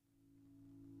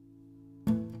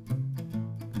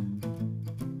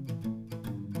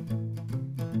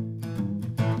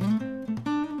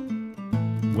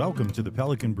Welcome to the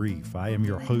Pelican Brief. I am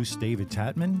your host, David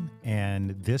Tatman,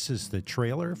 and this is the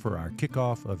trailer for our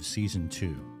kickoff of Season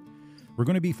 2. We're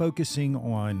going to be focusing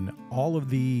on all of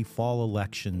the fall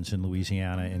elections in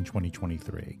Louisiana in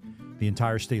 2023. The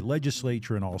entire state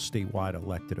legislature and all statewide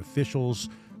elected officials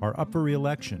are up for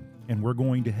re-election, and we're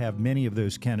going to have many of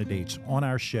those candidates on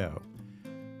our show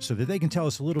so that they can tell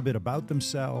us a little bit about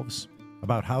themselves,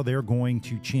 about how they're going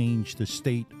to change the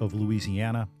state of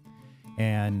Louisiana,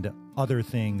 and other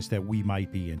things that we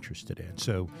might be interested in.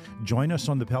 So join us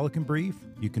on the Pelican Brief.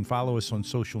 You can follow us on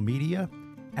social media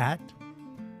at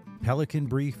Pelican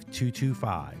Brief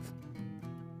 225.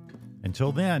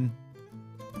 Until then,